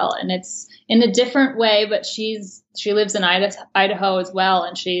as well. And it's in a different way, but she lives in Idaho as well.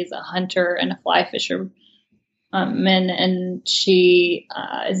 And she's a hunter and a fly fisher. And she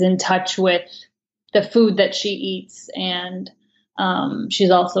is in touch with the food that she eats. And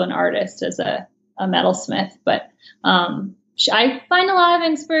she's also an artist as a metalsmith. But I find a lot of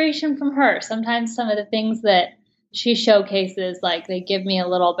inspiration from her. Sometimes some of the things that she showcases, like, they give me a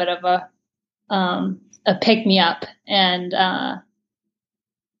little bit of a pick-me-up. And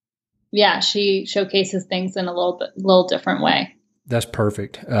she showcases things in a little different way. That's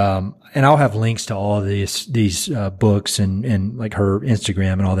perfect. And I'll have links to all of these books and like her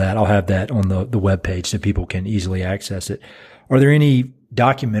Instagram and all that. I'll have that on the webpage so people can easily access it. Are there any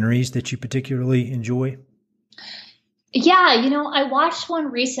documentaries that you particularly enjoy? Yeah, I watched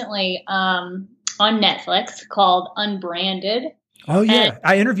one recently on Netflix called Unbranded. Oh yeah,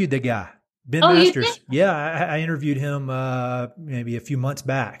 I interviewed the guy, Ben Masters. Yeah, I interviewed him maybe a few months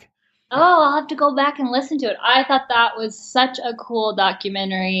back. Oh, I'll have to go back and listen to it. I thought that was such a cool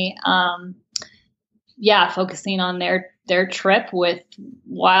documentary. Focusing on their trip with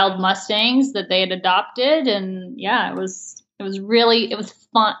wild Mustangs that they had adopted, and it was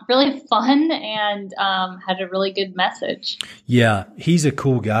fun, really fun, and had a really good message. Yeah, he's a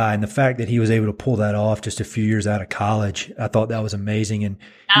cool guy, and the fact that he was able to pull that off just a few years out of college, I thought that was amazing. And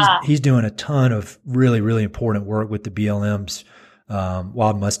he's doing a ton of really, really important work with the BLM's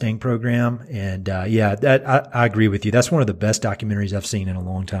Wild Mustang program. And I agree with you. That's one of the best documentaries I've seen in a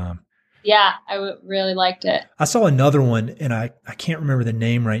long time. Yeah, I really liked it. I saw another one, and I can't remember the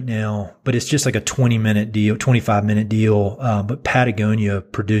name right now, but it's just like a 25-minute deal. But Patagonia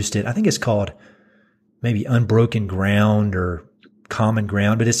produced it. I think it's called maybe Unbroken Ground or Common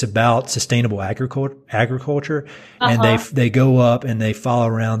Ground, but it's about sustainable agriculture. Uh-huh. And they go up and they follow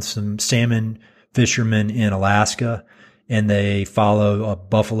around some salmon fishermen in Alaska, and they follow a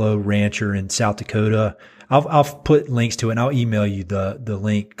buffalo rancher in South Dakota. I'll put links to it, and I'll email you the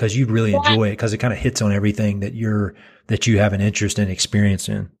link because you'd really enjoy it because it kind of hits on everything that you have an interest and experience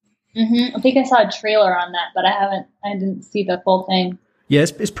in. Mm-hmm. I think I saw a trailer on that, but I didn't see the full thing. Yeah,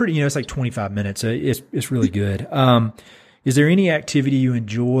 it's pretty. It's like 25 minutes. So it's really good. Is there any activity you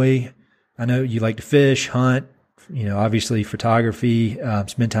enjoy? I know you like to fish, hunt. Obviously photography,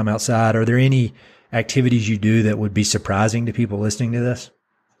 spend time outside. Are there any activities you do that would be surprising to people listening to this?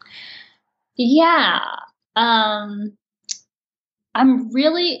 Yeah. I'm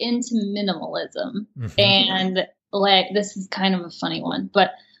really into minimalism, mm-hmm. and like, this is kind of a funny one,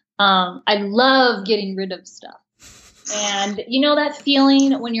 but I love getting rid of stuff. And you know that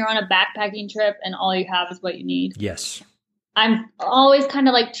feeling when you're on a backpacking trip and all you have is what you need? Yes. I'm always kind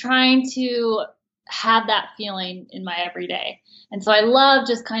of like trying to have that feeling in my everyday. And so I love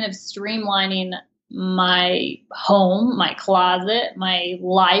just kind of streamlining my home, my closet, my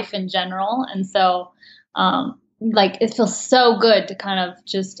life in general. And so, like it feels so good to kind of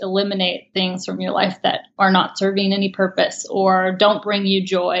just eliminate things from your life that are not serving any purpose or don't bring you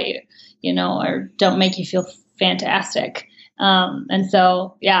joy, you know, or don't make you feel fantastic. And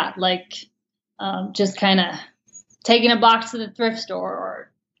so, yeah, like, just kind of taking a box to the thrift store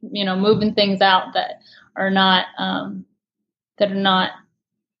or, you know, moving things out that are not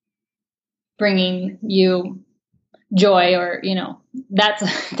bringing you joy, or, you know, that's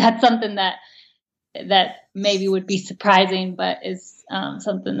something that maybe would be surprising, but is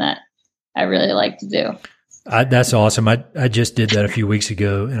something that I really like to do. That's awesome. I just did that a few weeks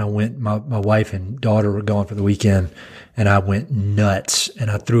ago, and I went, my wife and daughter were gone for the weekend, and I went nuts,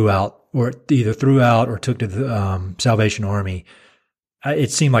 and I either threw out or took to the Salvation Army.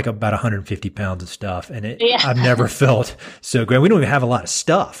 It seemed like about 150 pounds of stuff, and I've never felt so great. We don't even have a lot of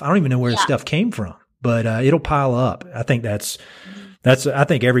stuff. I don't even know where the stuff came from, but it'll pile up. I think I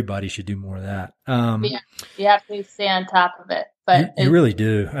think everybody should do more of that. You have to stay on top of it. But you really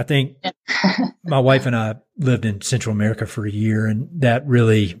do. I think my wife and I lived in Central America for a year, and that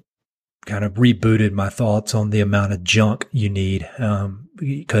really kind of rebooted my thoughts on the amount of junk you need.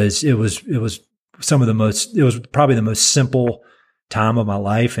 Because it was probably the most simple time of my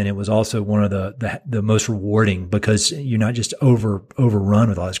life. And it was also one of the most rewarding, because you're not just overrun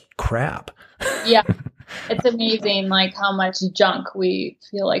with all this crap. Yeah. It's amazing, like how much junk we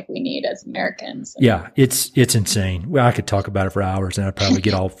feel like we need as Americans. Yeah, it's insane. Well, I could talk about it for hours, and I'd probably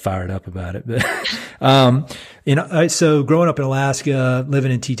get all fired up about it. But, so growing up in Alaska,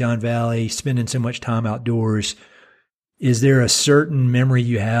 living in Teton Valley, spending so much time outdoors, is there a certain memory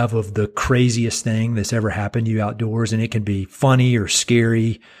you have of the craziest thing that's ever happened to you outdoors? And it can be funny or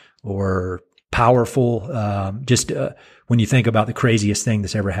scary or powerful. When you think about the craziest thing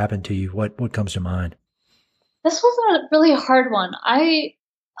that's ever happened to you, what comes to mind? This was a really hard one. I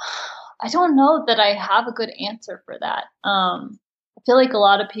don't know that I have a good answer for that. I feel like a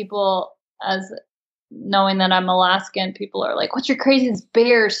lot of people, as knowing that I'm Alaskan, people are like, "What's your craziest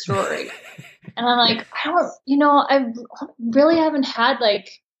bear story?" And I'm like, I really haven't had like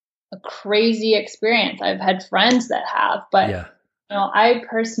a crazy experience. I've had friends that have, but I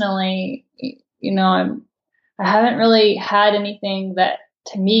personally, I haven't really had anything that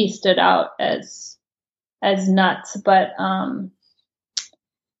to me stood out as nuts, but I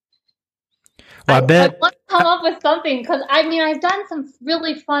bet I want to come up with something, because I've done some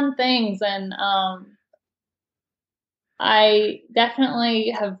really fun things, and I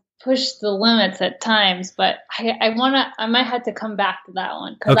definitely have pushed the limits at times, but I might have to come back to that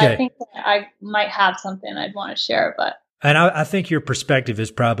one, because I think that I might have something I'd want to share. But and I think your perspective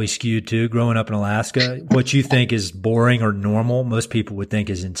is probably skewed too. Growing up in Alaska, what you think is boring or normal, most people would think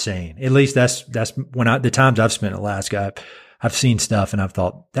is insane. At least that's when the times I've spent in Alaska, I've seen stuff and I've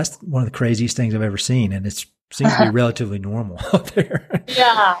thought that's one of the craziest things I've ever seen. And it seems to be relatively normal out there.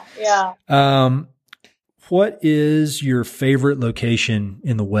 Yeah. What is your favorite location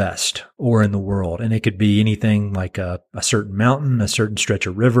in the West or in the world? And it could be anything, like a certain mountain, a certain stretch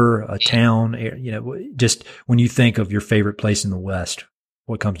of river, a town, just when you think of your favorite place in the West,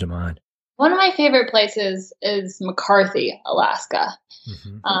 what comes to mind? One of my favorite places is McCarthy, Alaska.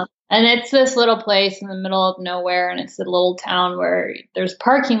 Mm-hmm. And it's this little place in the middle of nowhere, and it's a little town where there's a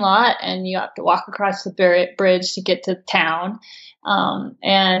parking lot and you have to walk across the bridge to get to town.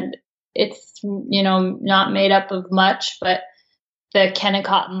 And it's, not made up of much, but the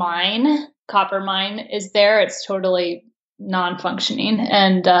Kennecott copper mine is there. It's totally non-functioning.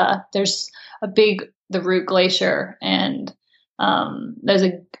 And there's the Root Glacier, and there's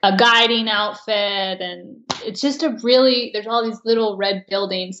a guiding outfit, and it's just there's all these little red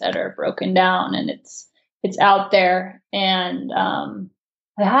buildings that are broken down, and it's out there. And I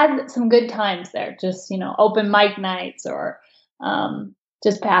had some good times there, just, open mic nights, or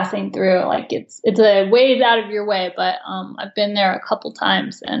just passing through. Like it's a ways out of your way, but I've been there a couple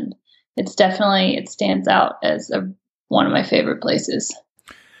times, and it stands out as one of my favorite places.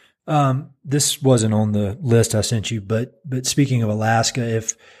 This wasn't on the list I sent you, but speaking of Alaska,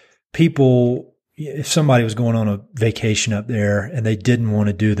 if somebody was going on a vacation up there and they didn't want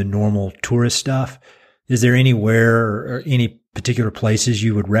to do the normal tourist stuff, is there anywhere or any particular places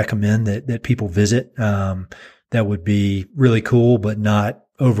you would recommend that people visit that would be really cool, but not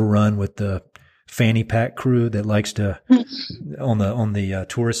overrun with the fanny pack crew that likes to on the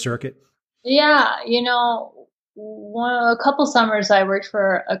tourist circuit? Yeah. a couple summers I worked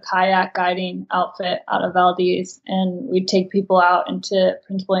for a kayak guiding outfit out of Valdez, and we'd take people out into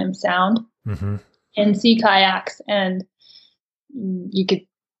Prince William Sound and see kayaks, and you could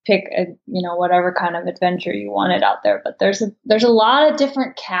pick whatever kind of adventure you wanted out there. But there's a lot of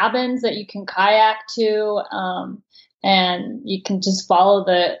different cabins that you can kayak to, and you can just follow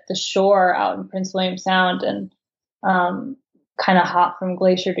the shore out in Prince William Sound and kind of hop from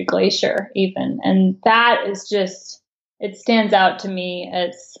glacier to glacier even. And that is just, it stands out to me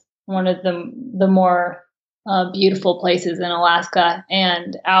as one of the more beautiful places in Alaska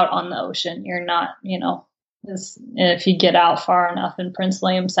and out on the ocean. You're not, if you get out far enough in Prince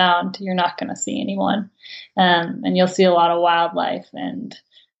William Sound, you're not going to see anyone. And you'll see a lot of wildlife, and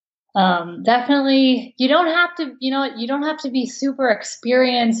definitely you don't have to be super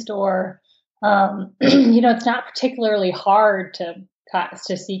experienced or, it's not particularly hard to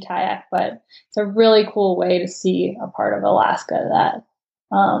see kayak, but it's a really cool way to see a part of Alaska that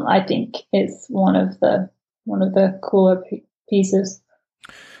I think is one of the cooler pieces.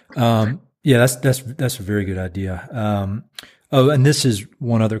 Yeah, that's a very good idea. And this is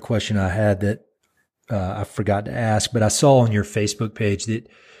one other question I had that I forgot to ask, but I saw on your Facebook page that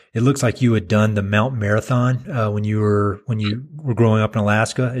it looks like you had done the Mount Marathon when you were growing up in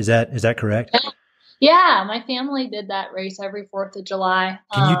Alaska. Is that correct? Yeah, my family did that race every 4th of July.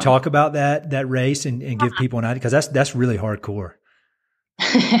 Can you talk about that race and give people an idea? Because that's really hardcore.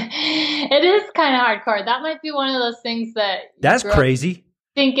 It is kind of hardcore. That might be one of those things that's crazy.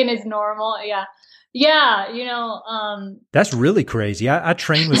 Thinking is normal. Yeah. That's really crazy. I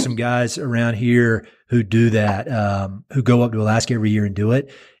train with some guys around here who do that, who go up to Alaska every year and do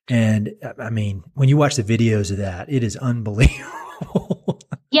it. And I mean, when you watch the videos of that, it is unbelievable.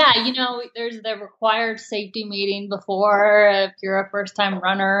 Yeah. There's the required safety meeting before if you're a first time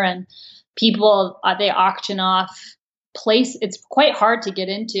runner, and people, they auction off place. It's quite hard to get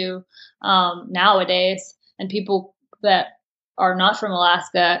into, nowadays, and people that are not from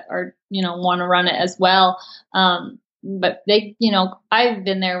Alaska or, want to run it as well. But they, I've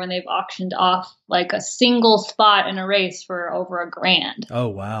been there when they've auctioned off like a single spot in a race for over $1,000. Oh,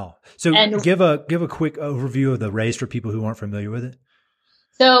 wow. So give a quick overview of the race for people who aren't familiar with it.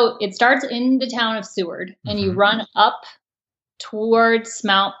 So it starts in the town of Seward, and you run up towards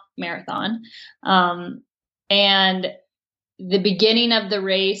Mount Marathon. And the beginning of the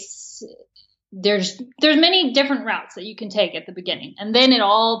race, there's many different routes that you can take at the beginning, and then it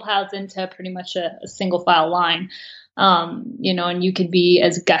all piles into pretty much a single file line. And you could be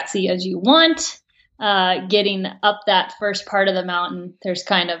as gutsy as you want. Getting up that first part of the mountain, there's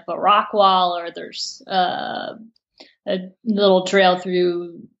kind of a rock wall, or there's a little trail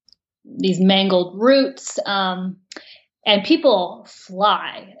through these mangled roots. And people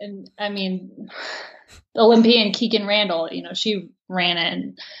fly. And I mean, Olympian Keegan Randall, she ran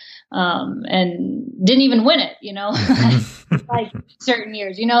it and didn't even win it, like certain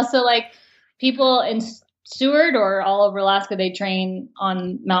years, so like people in Seward or all over Alaska, they train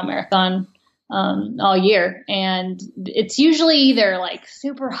on Mount Marathon all year. And it's usually either like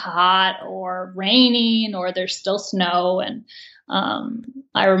super hot or raining, or there's still snow. And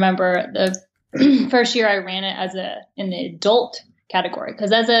I remember the first year I ran it in the adult category,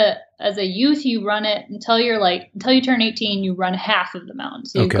 because as a youth, you run it until you turn 18, you run half of the mountain.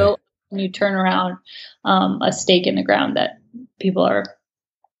 So you go and you turn around a stake in the ground that people are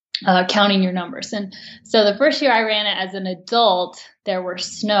counting your numbers. And so the first year I ran it as an adult, there were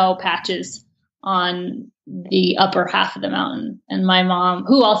snow patches on the upper half of the mountain. And my mom,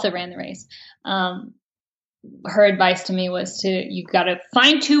 who also ran the race, her advice to me was you got to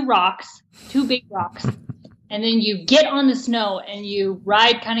find two big rocks, and then you get on the snow and you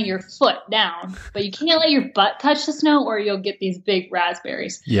ride kind of your foot down, but you can't let your butt touch the snow or you'll get these big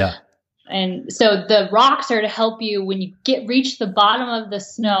raspberries. Yeah. And so the rocks are to help you when you reach the bottom of the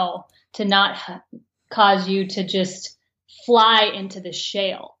snow to not cause you to just fly into the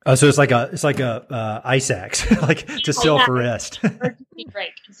shale. Oh, so it's like a ice axe, like to self-arrest.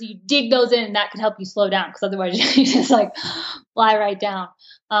 Break. So you dig those in, and that can help you slow down, because otherwise you just like fly right down.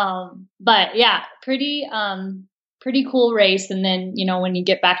 But yeah, pretty cool race. And then, when you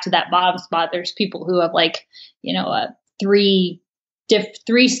get back to that bottom spot, there's people who have like, a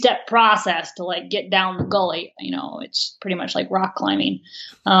three-step process to like get down the gully. It's pretty much like rock climbing.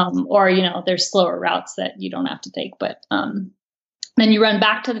 Or, there's slower routes that you don't have to take, but, then you run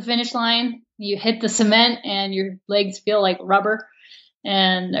back to the finish line, you hit the cement, and your legs feel like rubber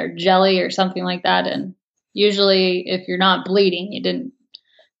and they're jelly or something like that. And usually if you're not bleeding,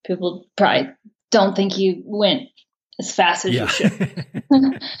 people probably don't think you went as fast as you should.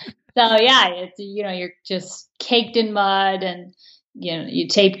 So yeah, it's, you're just caked in mud, and you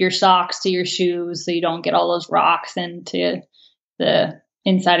tape your socks to your shoes so you don't get all those rocks into the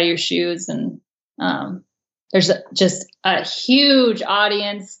inside of your shoes. And there's just a huge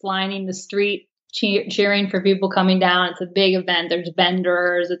audience lining the street cheering for people coming down. It's a big event. There's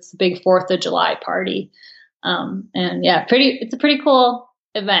vendors. It's a big 4th of July party. And yeah, it's a pretty cool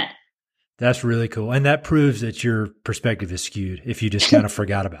event. That's really cool. And that proves that your perspective is skewed if you just kind of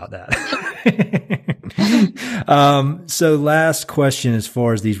forgot about that. So last question, as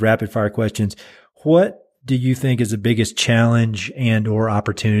far as these rapid fire questions, what do you think is the biggest challenge and or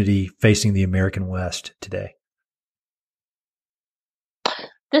opportunity facing the American West today?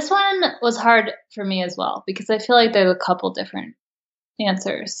 This one was hard for me as well, because I feel like there's a couple different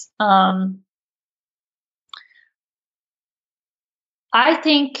answers. I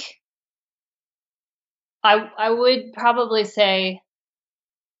think I would probably say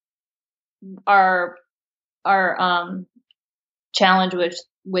our challenge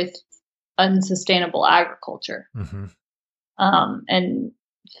with unsustainable agriculture, and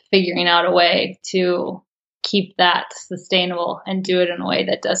figuring out a way to keep that sustainable and do it in a way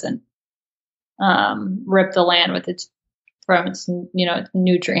that doesn't rip the land from its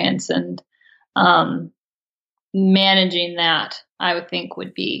nutrients, and managing that, I would think,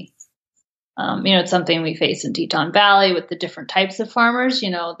 would be it's something we face in Teton Valley with the different types of farmers,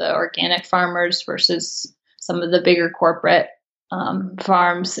 the organic farmers versus some of the bigger corporate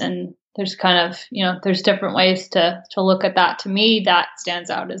farms. And there's kind of, there's different ways to look at that. To me, that stands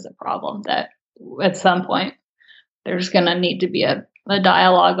out as a problem that at some point there's going to need to be a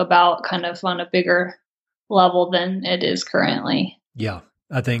dialogue about, kind of on a bigger level than it is currently. Yeah,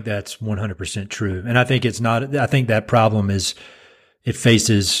 I think that's 100% true. And I think I think that problem it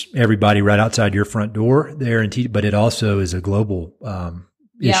faces everybody right outside your front door there, but it also is a global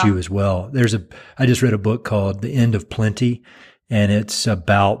issue as well. I just read a book called The End of Plenty, and it's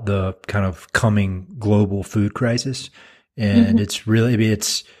about the kind of coming global food crisis. And it's really,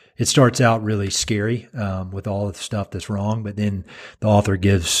 it starts out really scary with all of the stuff that's wrong, but then the author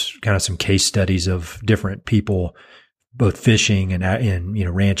gives kind of some case studies of different people, both fishing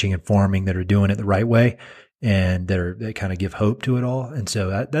and ranching and farming, that are doing it the right way, and that kind of give hope to it all. And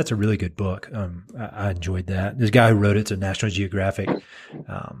so that's a really good book. I enjoyed that. This guy who wrote it's a National Geographic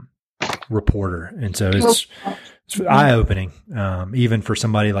reporter. And so it's eye-opening, even for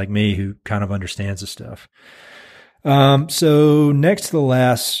somebody like me who kind of understands the stuff. So next to the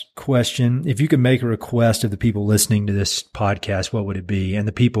last question, if you could make a request of the people listening to this podcast, what would it be? And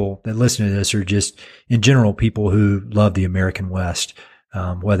the people that listen to this are just, in general, people who love the American West,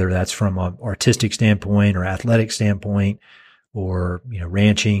 whether that's from an artistic standpoint or athletic standpoint, or,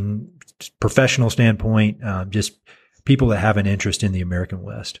 ranching, professional standpoint, just people that have an interest in the American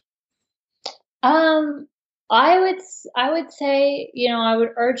West. I would say, I would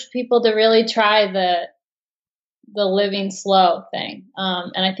urge people to really try the living slow thing.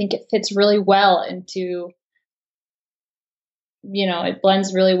 And I think it fits really well into, it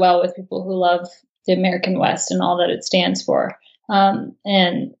blends really well with people who love the American West and all that it stands for.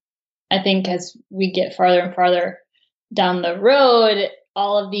 And I think as we get farther and farther down the road,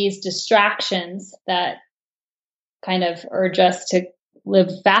 all of these distractions that kind of urge us to live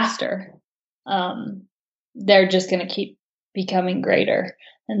faster, they're just going to keep becoming greater.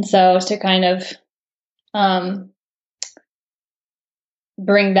 And so to kind of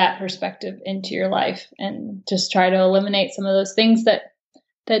bring that perspective into your life and just try to eliminate some of those things that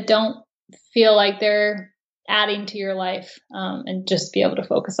don't feel like they're adding to your life, and just be able to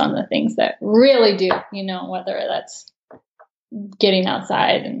focus on the things that really do, whether that's getting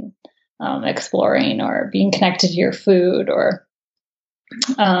outside and exploring, or being connected to your food, or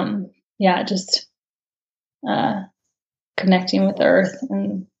just connecting with the earth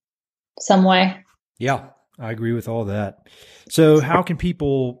in some way. Yeah, I agree with all that. So how can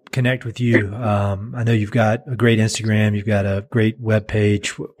people connect with you? I know you've got a great Instagram, you've got a great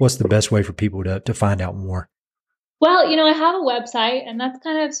webpage. What's the best way for people to find out more? Well, I have a website, and that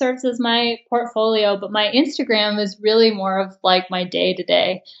kind of serves as my portfolio, but my Instagram is really more of like my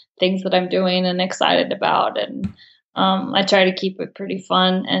day-to-day things that I'm doing and excited about. And I try to keep it pretty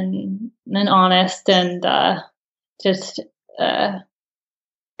fun and honest, and just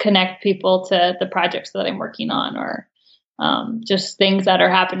connect people to the projects that I'm working on, or just things that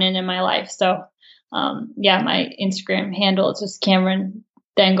are happening in my life. So my Instagram handle is just Camrin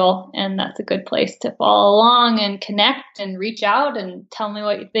Dengel, and that's a good place to follow along and connect and reach out and tell me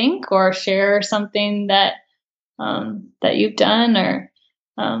what you think, or share something that you've done, or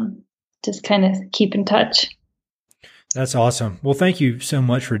just kind of keep in touch. That's awesome. Well, thank you so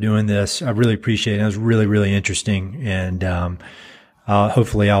much for doing this. I really appreciate it. It was really, really interesting. And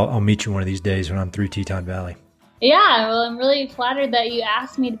hopefully I'll meet you one of these days when I'm through Teton Valley. Yeah, well, I'm really flattered that you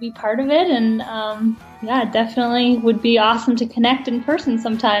asked me to be part of it. And yeah, definitely would be awesome to connect in person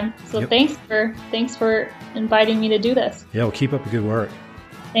sometime. So yep. Thanks for inviting me to do this. Yeah, well, keep up the good work.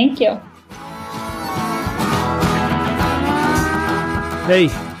 Thank you. Hey,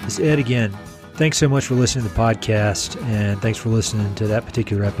 it's Ed again. Thanks so much for listening to the podcast, and thanks for listening to that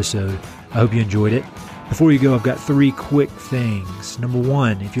particular episode. I hope you enjoyed it. Before you go, I've got 3 quick things. Number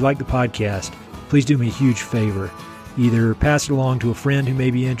 1, if you like the podcast, please do me a huge favor. Either pass it along to a friend who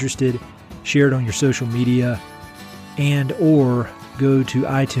may be interested, share it on your social media, and or go to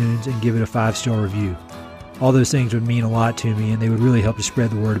iTunes and give it a 5-star review. All those things would mean a lot to me, and they would really help to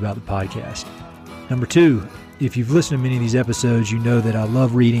spread the word about the podcast. Number 2, if you've listened to many of these episodes, you know that I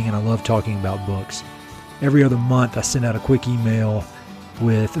love reading and I love talking about books. Every other month, I send out a quick email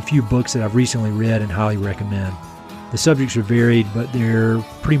with a few books that I've recently read and highly recommend. The subjects are varied, but they're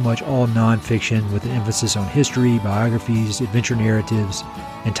pretty much all nonfiction with an emphasis on history, biographies, adventure narratives,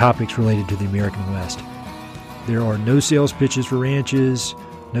 and topics related to the American West. There are no sales pitches for ranches,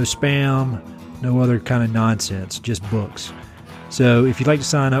 no spam, no other kind of nonsense, just books. So if you'd like to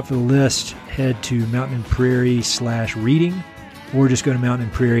sign up for the list, head to Mountain and Prairie/reading, or just go to Mountain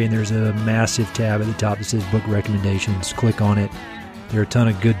and Prairie and there's a massive tab at the top that says book recommendations. Click on it. There are a ton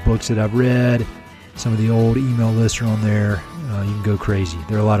of good books that I've read. Some of the old email lists are on there. You can go crazy.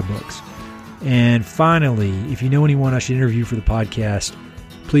 There are a lot of books. And finally, if you know anyone I should interview for the podcast,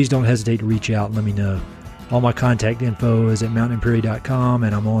 please don't hesitate to reach out and let me know. All my contact info is at mountainandprairie.com,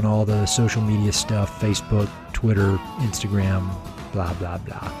 and I'm on all the social media stuff, Facebook, Twitter, Instagram, blah, blah,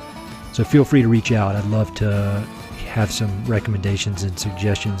 blah. So feel free to reach out. I'd love to have some recommendations and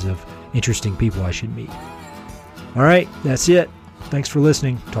suggestions of interesting people I should meet. All right, that's it. Thanks for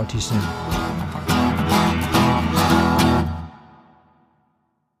listening. Talk to you soon.